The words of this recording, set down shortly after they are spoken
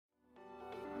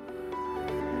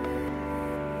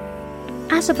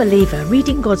As a believer,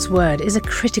 reading God's Word is a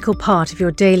critical part of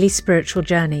your daily spiritual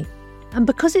journey. And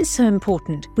because it's so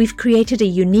important, we've created a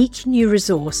unique new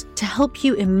resource to help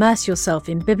you immerse yourself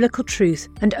in biblical truth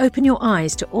and open your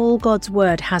eyes to all God's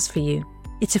Word has for you.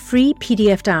 It's a free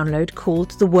PDF download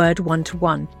called The Word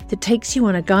 1-to-1 that takes you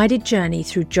on a guided journey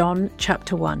through John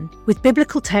chapter 1. With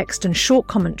biblical text and short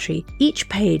commentary, each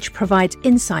page provides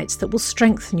insights that will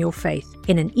strengthen your faith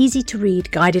in an easy-to-read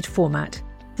guided format.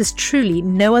 There's truly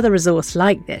no other resource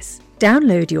like this.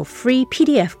 Download your free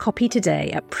PDF copy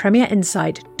today at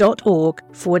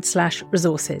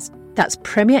premierinsight.org/resources. That's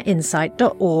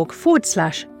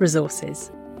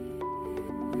premierinsight.org/resources.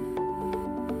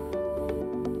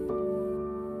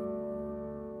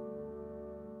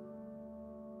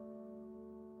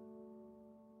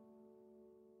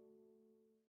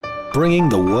 Bringing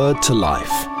the Word to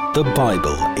life. The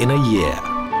Bible in a year.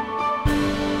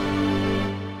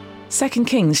 2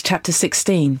 Kings chapter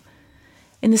 16.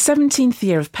 In the 17th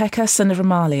year of Pekah son of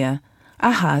Remaliah,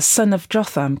 Ahaz son of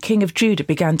Jotham king of Judah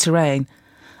began to reign.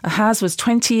 Ahaz was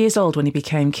 20 years old when he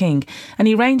became king, and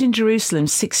he reigned in Jerusalem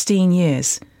 16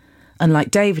 years.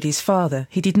 Unlike David his father,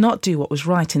 he did not do what was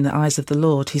right in the eyes of the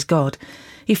Lord his God.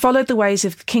 He followed the ways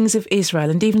of the kings of Israel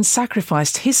and even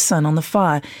sacrificed his son on the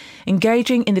fire,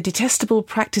 engaging in the detestable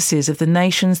practices of the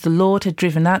nations the Lord had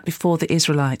driven out before the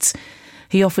Israelites.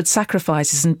 He offered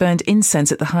sacrifices and burned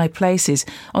incense at the high places,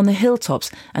 on the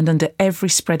hilltops and under every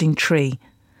spreading tree.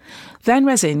 Then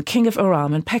Rezin, king of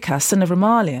Aram, and Pekah, son of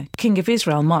Remaliah, king of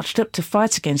Israel, marched up to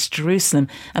fight against Jerusalem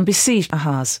and besieged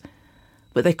Ahaz.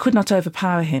 But they could not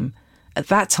overpower him. At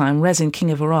that time Rezin, king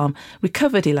of Aram,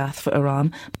 recovered Elath for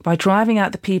Aram by driving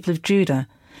out the people of Judah.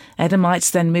 Edomites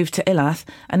then moved to Elath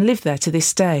and lived there to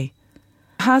this day.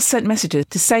 Ahaz sent messengers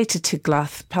to say to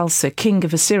Tiglath-Pileser, king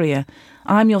of Assyria,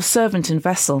 "I am your servant and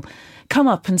vessel. Come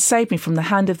up and save me from the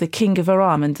hand of the king of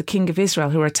Aram and the king of Israel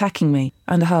who are attacking me."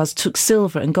 And Ahaz took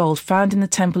silver and gold found in the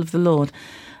temple of the Lord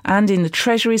and in the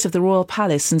treasuries of the royal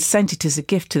palace and sent it as a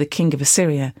gift to the king of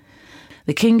Assyria.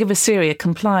 The king of Assyria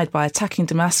complied by attacking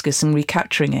Damascus and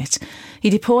recapturing it.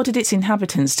 He deported its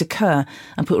inhabitants to Kir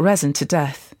and put Rezin to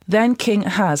death. Then King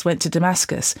Ahaz went to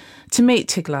Damascus to meet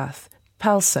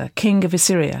Tiglath-Pileser, king of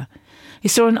Assyria. He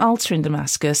saw an altar in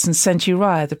Damascus and sent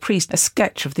Uriah the priest a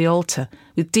sketch of the altar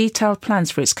with detailed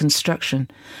plans for its construction.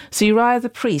 So Uriah the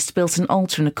priest built an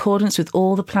altar in accordance with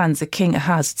all the plans the king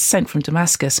Ahaz had sent from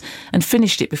Damascus and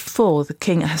finished it before the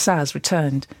king Ahaz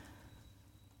returned.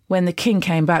 When the king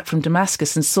came back from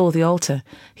Damascus and saw the altar,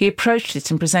 he approached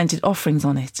it and presented offerings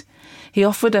on it. He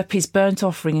offered up his burnt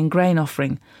offering and grain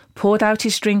offering, poured out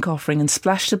his drink offering, and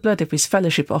splashed the blood of his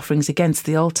fellowship offerings against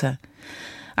the altar.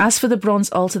 As for the bronze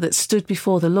altar that stood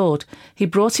before the Lord, he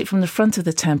brought it from the front of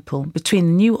the temple, between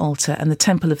the new altar and the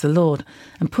temple of the Lord,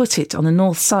 and put it on the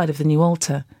north side of the new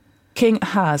altar. King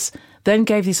Ahaz then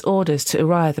gave these orders to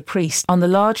Uriah the priest: "On the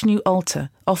large new altar,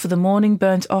 offer the morning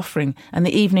burnt offering and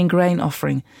the evening grain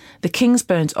offering, the king's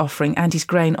burnt offering and his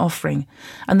grain offering,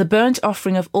 and the burnt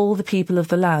offering of all the people of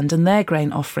the land and their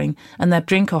grain offering and their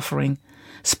drink offering.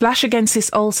 Splash against this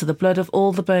altar the blood of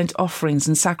all the burnt offerings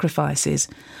and sacrifices,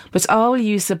 but I will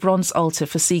use the bronze altar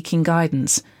for seeking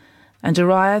guidance." And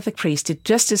Uriah the priest did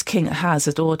just as King Ahaz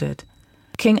had ordered.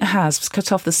 King Ahaz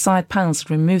cut off the side panels and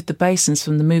removed the basins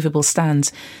from the movable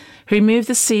stands. He removed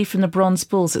the sea from the bronze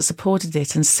bulls that supported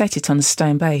it and set it on a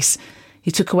stone base.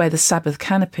 He took away the Sabbath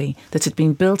canopy that had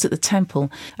been built at the temple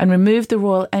and removed the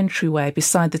royal entryway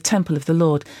beside the temple of the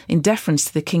Lord in deference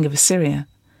to the king of Assyria.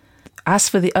 As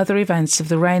for the other events of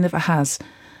the reign of Ahaz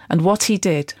and what he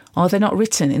did, are they not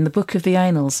written in the book of the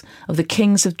annals of the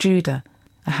kings of Judah?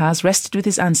 Ahaz rested with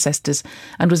his ancestors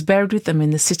and was buried with them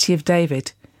in the city of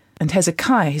David, and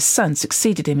Hezekiah his son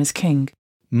succeeded him as king.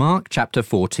 Mark chapter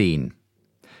 14.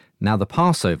 Now the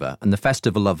Passover and the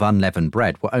festival of unleavened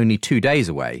bread were only 2 days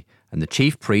away, and the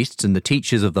chief priests and the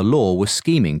teachers of the law were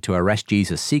scheming to arrest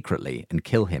Jesus secretly and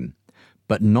kill him.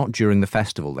 But not during the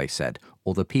festival, they said,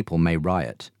 or the people may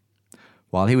riot.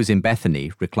 While he was in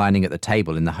Bethany, reclining at the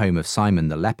table in the home of Simon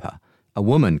the leper, a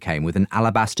woman came with an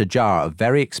alabaster jar of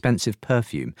very expensive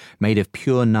perfume made of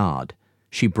pure nard.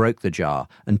 She broke the jar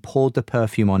and poured the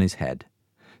perfume on his head.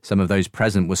 Some of those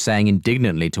present were saying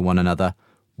indignantly to one another,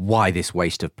 "Why this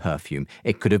waste of perfume?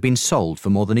 It could have been sold for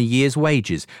more than a year's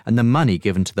wages and the money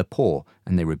given to the poor,"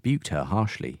 and they rebuked her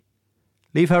harshly.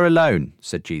 "Leave her alone,"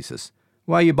 said Jesus.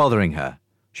 "Why are you bothering her?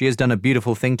 She has done a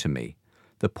beautiful thing to me.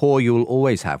 The poor you will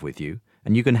always have with you,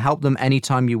 and you can help them any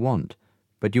time you want,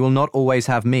 but you will not always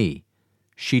have me.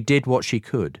 She did what she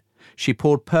could. She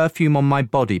poured perfume on my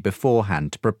body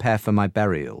beforehand to prepare for my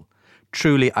burial.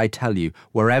 Truly I tell you,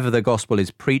 wherever the gospel is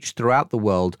preached throughout the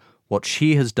world, what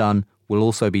she has done will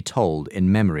also be told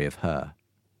in memory of her."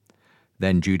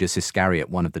 Then Judas Iscariot,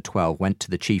 one of the 12, went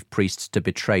to the chief priests to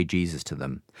betray Jesus to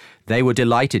them. They were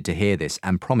delighted to hear this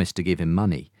and promised to give him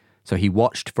money, so he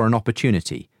watched for an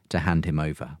opportunity to hand him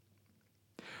over.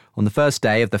 On the first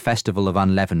day of the festival of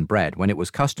unleavened bread, when it was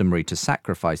customary to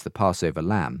sacrifice the Passover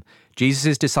lamb,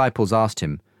 Jesus' disciples asked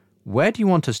him, "Where do you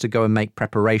want us to go and make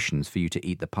preparations for you to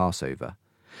eat the Passover?"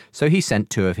 So he sent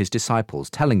 2 of his disciples,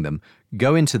 telling them,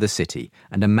 "Go into the city,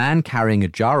 and a man carrying a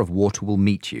jar of water will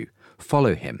meet you.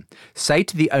 Follow him. Say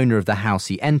to the owner of the house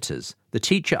he enters, 'The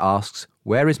teacher asks,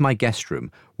 where is my guest room,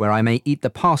 where I may eat the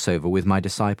Passover with my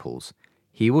disciples?'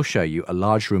 He will show you a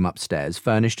large room upstairs,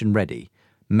 furnished and ready.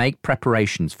 Make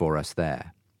preparations for us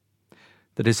there."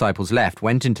 The disciples left,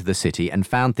 went into the city, and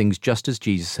found things just as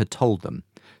Jesus had told them.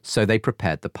 So they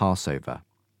prepared the Passover.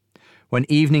 When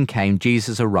evening came,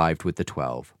 Jesus arrived with the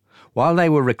 12. While they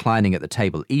were reclining at the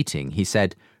table eating, he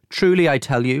said, "Truly I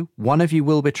tell you, one of you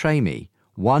will betray me,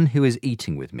 one who is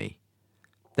eating with me."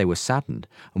 They were saddened,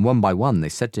 and one by one they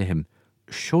said to him,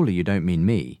 "Surely you don't mean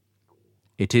me?"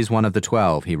 "It is one of the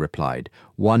 12, he replied,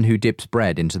 "one who dips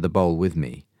bread into the bowl with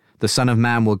me. The Son of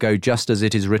Man will go just as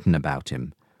it is written about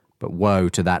him. But woe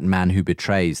to that man who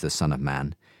betrays the Son of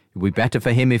Man. It would be better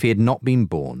for him if he had not been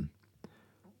born."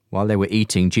 While they were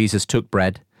eating, Jesus took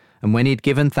bread, and when he had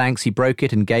given thanks, he broke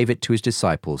it and gave it to his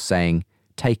disciples, saying,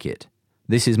 "Take it,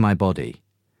 this is my body."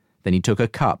 Then he took a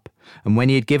cup, and when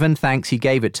he had given thanks, he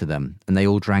gave it to them, and they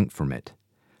all drank from it.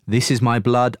 "This is my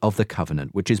blood of the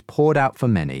covenant, which is poured out for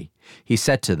many." He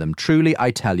said to them, "Truly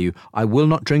I tell you, I will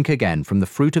not drink again from the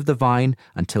fruit of the vine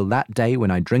until that day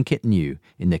when I drink it new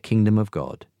in the kingdom of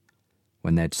God."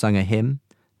 When they had sung a hymn,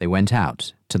 they went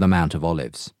out to the Mount of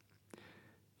Olives.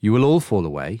 "You will all fall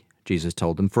away," Jesus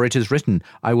told them, "for it is written,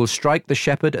 'I will strike the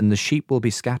shepherd and the sheep will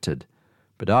be scattered.'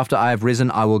 But after I have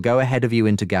risen, I will go ahead of you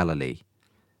into Galilee."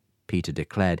 Peter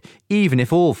declared, "Even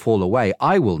if all fall away,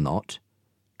 I will not."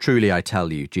 "Truly I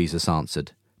tell you," Jesus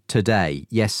answered, "today,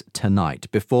 yes, tonight,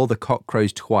 before the cock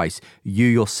crows twice, you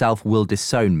yourself will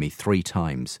disown me 3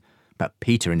 times. But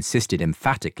Peter insisted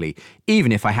emphatically,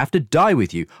 "Even if I have to die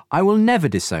with you, I will never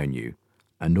disown you."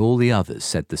 And all the others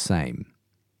said the same.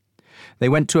 They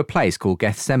went to a place called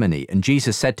Gethsemane, and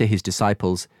Jesus said to his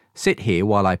disciples, "Sit here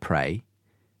while I pray."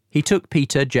 He took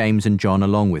Peter, James, and John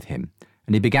along with him,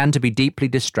 and he began to be deeply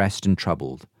distressed and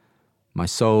troubled. "My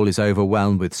soul is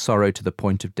overwhelmed with sorrow to the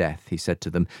point of death," he said to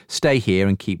them. "Stay here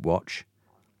and keep watch."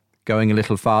 Going a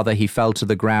little farther, he fell to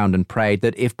the ground and prayed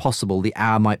that, if possible, the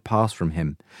hour might pass from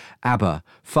him. "Abba,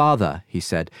 Father," he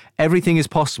said, "everything is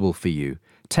possible for you.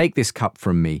 Take this cup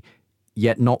from me,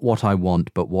 yet not what I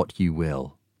want, but what you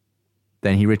will."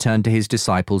 Then he returned to his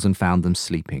disciples and found them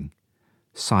sleeping.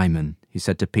 "Simon," he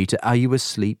said to Peter, "are you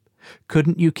asleep?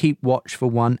 Couldn't you keep watch for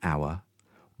 1 hour?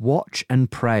 Watch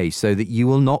and pray so that you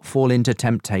will not fall into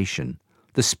temptation.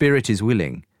 The spirit is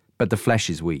willing, but the flesh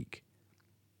is weak."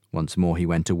 Once more he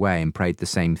went away and prayed the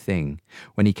same thing.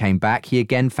 When he came back, he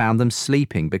again found them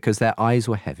sleeping because their eyes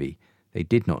were heavy. They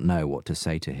did not know what to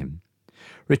say to him.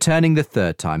 Returning the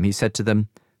 3rd time, he said to them,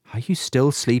 "Are you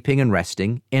still sleeping and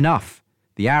resting? Enough!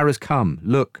 The hour has come.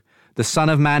 Look, the Son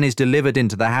of Man is delivered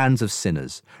into the hands of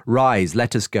sinners. Rise,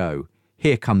 let us go.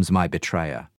 Here comes my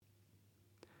betrayer."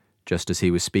 Just as he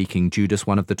was speaking, Judas,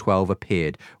 one of the 12,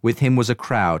 appeared. With him was a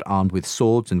crowd armed with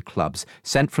swords and clubs,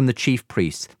 sent from the chief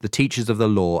priests, the teachers of the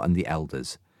law, and the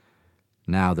elders.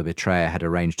 Now the betrayer had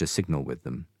arranged a signal with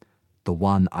them. "The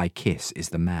one I kiss is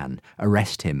the man.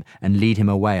 Arrest him and lead him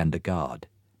away under guard."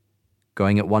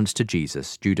 Going at once to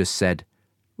Jesus, Judas said,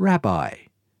 "Rabbi,"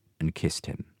 and kissed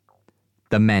him.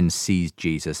 The men seized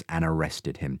Jesus and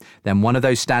arrested him. Then one of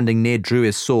those standing near drew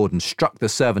his sword and struck the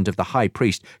servant of the high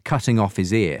priest, cutting off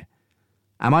his ear.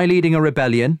 "Am I leading a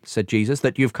rebellion," said Jesus,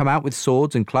 "that you have come out with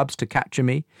swords and clubs to capture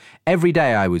me? Every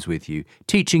day I was with you,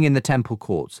 teaching in the temple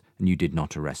courts, and you did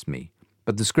not arrest me.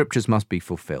 But the scriptures must be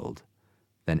fulfilled."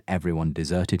 Then everyone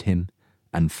deserted him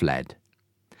and fled.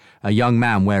 A young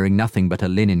man wearing nothing but a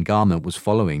linen garment was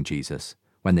following Jesus.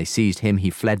 When they seized him, he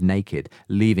fled naked,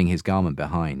 leaving his garment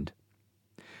behind.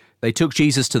 They took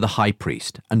Jesus to the high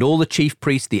priest, and all the chief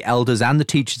priests, the elders, and the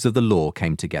teachers of the law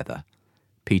came together.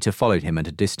 Peter followed him at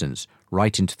a distance,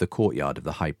 right into the courtyard of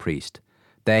the high priest.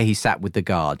 There he sat with the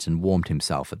guards and warmed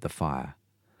himself at the fire.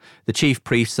 The chief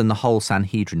priests and the whole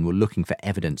Sanhedrin were looking for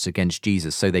evidence against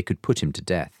Jesus so they could put him to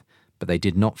death, but they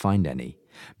did not find any.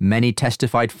 Many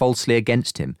testified falsely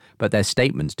against him, but their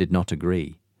statements did not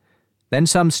agree. Then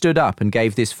some stood up and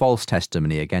gave this false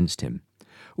testimony against him.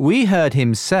 "We heard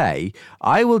him say,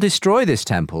 'I will destroy this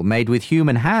temple made with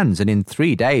human hands, and in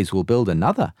 3 days will build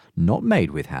another, not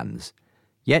made with hands.'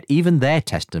 Yet even their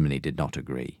testimony did not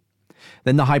agree.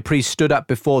 Then the high priest stood up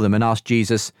before them and asked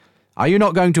Jesus, "Are you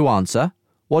not going to answer?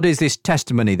 What is this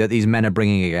testimony that these men are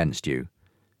bringing against you?"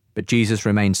 But Jesus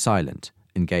remained silent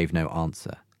and gave no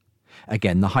answer.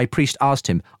 Again the high priest asked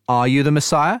him, "Are you the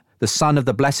Messiah, the Son of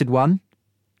the Blessed One?"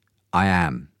 "I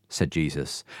am," said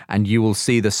Jesus, "and you will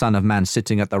see the Son of Man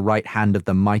sitting at the right hand of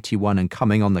the Mighty One and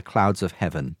coming on the clouds of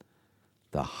heaven."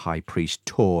 The high priest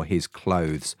tore his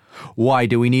clothes. "Why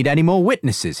do we need any more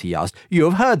witnesses?" he asked. "You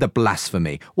have heard the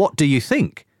blasphemy. What do you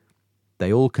think?"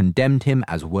 They all condemned him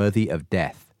as worthy of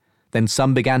death. Then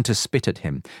some began to spit at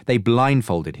him. They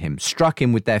blindfolded him, struck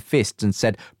him with their fists, and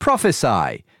said,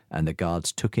 "Prophesy!" And the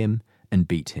guards took him and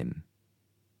beat him.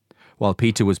 While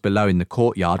Peter was below in the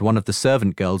courtyard, one of the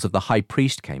servant girls of the high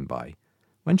priest came by.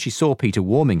 When she saw Peter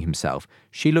warming himself,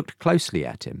 she looked closely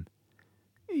at him.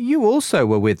 "You also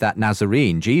were with that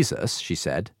Nazarene, Jesus," she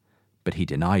said. But he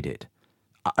denied it.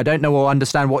 "I don't know or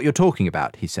understand what you're talking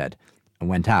about," he said, and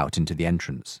went out into the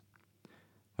entrance.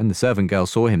 When the servant girl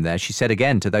saw him there, she said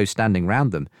again to those standing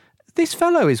round them, "This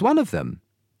fellow is one of them."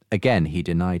 Again he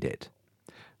denied it.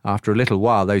 After a little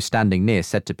while, those standing near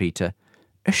said to Peter,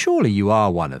 "Surely you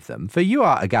are one of them, for you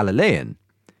are a Galilean."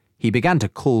 He began to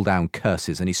call down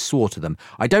curses, and he swore to them,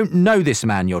 "I don't know this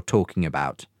man you're talking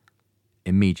about."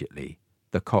 Immediately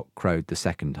the cock crowed the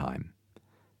second time.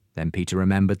 Then Peter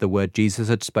remembered the word Jesus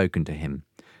had spoken to him,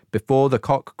 "Before the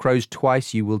cock crows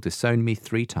twice, you will disown me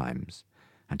 3 times."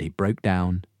 And he broke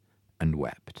down and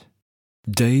wept.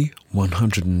 Day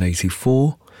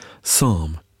 184,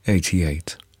 Psalm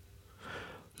 88.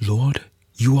 Lord,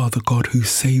 you are the God who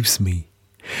saves me.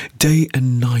 Day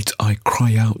and night I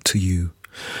cry out to you.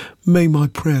 May my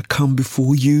prayer come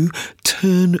before you.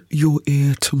 Turn your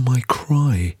ear to my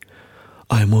cry.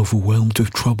 I am overwhelmed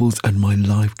with troubles and my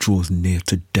life draws near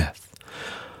to death.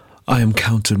 I am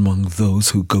counted among those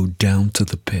who go down to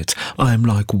the pit. I am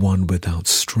like one without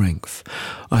strength.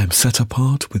 I am set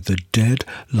apart with the dead,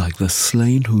 like the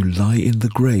slain who lie in the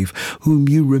grave, whom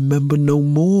you remember no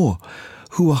more,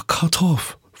 who are cut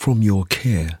off from your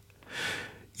care.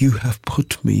 You have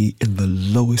put me in the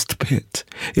lowest pit,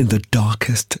 in the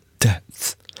darkest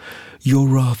depths. Your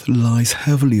wrath lies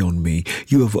heavily on me.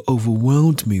 You have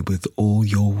overwhelmed me with all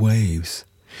your waves.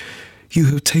 You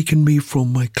have taken me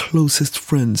from my closest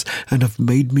friends and have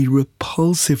made me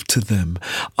repulsive to them.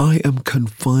 I am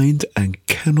confined and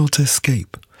cannot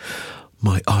escape.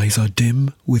 My eyes are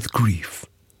dim with grief.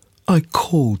 I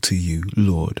call to you,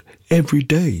 Lord, every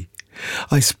day.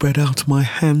 I spread out my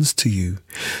hands to you.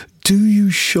 Do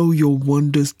you show your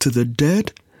wonders to the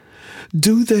dead?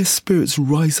 Do their spirits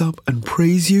rise up and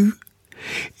praise you?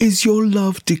 Is your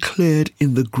love declared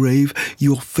in the grave,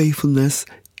 your faithfulness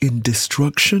in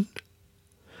destruction?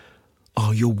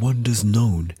 Are your wonders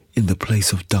known in the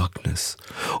place of darkness,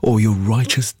 or your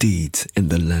righteous deeds in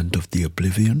the land of the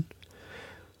oblivion?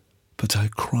 But I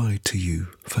cry to you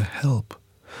for help.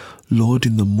 Lord,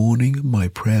 in the morning my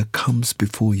prayer comes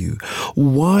before you.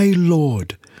 Why,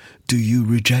 Lord, do you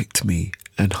reject me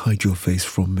and hide your face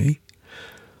from me?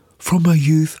 From my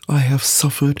youth I have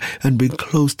suffered and been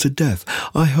close to death.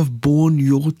 I have borne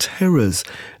your terrors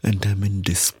and am in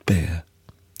despair.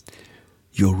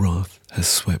 Your wrath has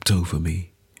swept over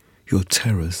me. Your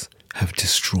terrors have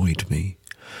destroyed me.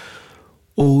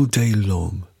 All day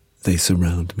long they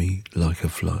surround me like a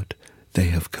flood. They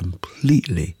have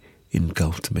completely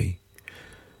engulfed me.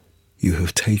 You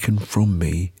have taken from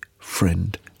me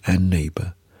friend and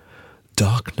neighbour.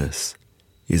 Darkness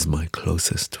is my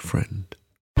closest friend.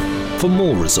 For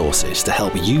more resources to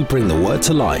help you bring the word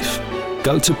to life,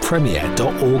 go to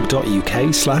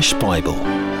premier.org.uk/Bible.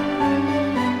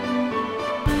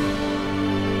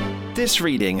 This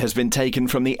reading has been taken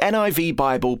from the NIV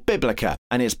Bible Biblica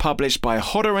and is published by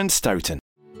Hodder and Stoughton.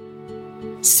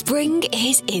 Spring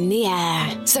is in the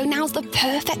air, so now's the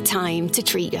perfect time to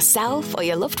treat yourself or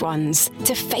your loved ones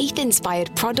to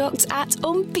faith-inspired products at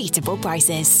unbeatable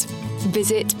prices.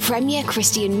 Visit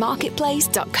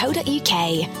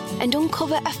premierchristianmarketplace.co.uk and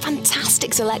uncover a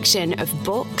fantastic selection of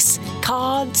books,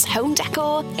 cards, home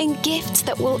decor, and gifts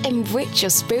that will enrich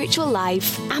your spiritual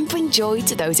life and bring joy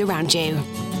to those around you.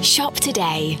 Shop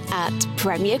today at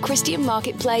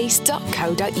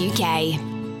premierchristianmarketplace.co.uk.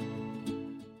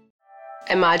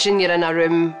 Imagine you're in a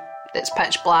room that's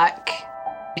pitch black,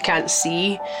 you can't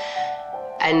see,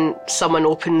 and someone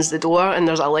opens the door and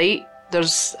there's a light.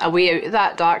 There's a way out of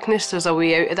that darkness, there's a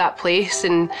way out of that place,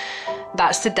 and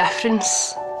that's the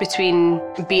difference between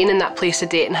being in that place of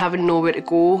debt and having nowhere to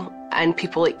go and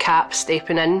people like CAP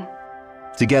stepping in.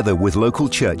 Together with local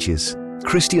churches,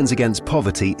 Christians Against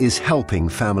Poverty is helping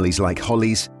families like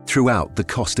Holly's throughout the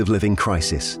cost of living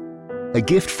crisis. A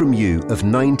gift from you of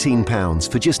 £19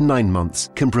 for just 9 months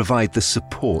can provide the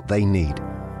support they need.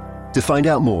 To find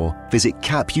out more, visit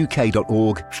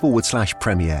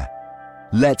capuk.org/premier.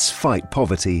 Let's fight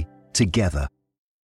poverty together.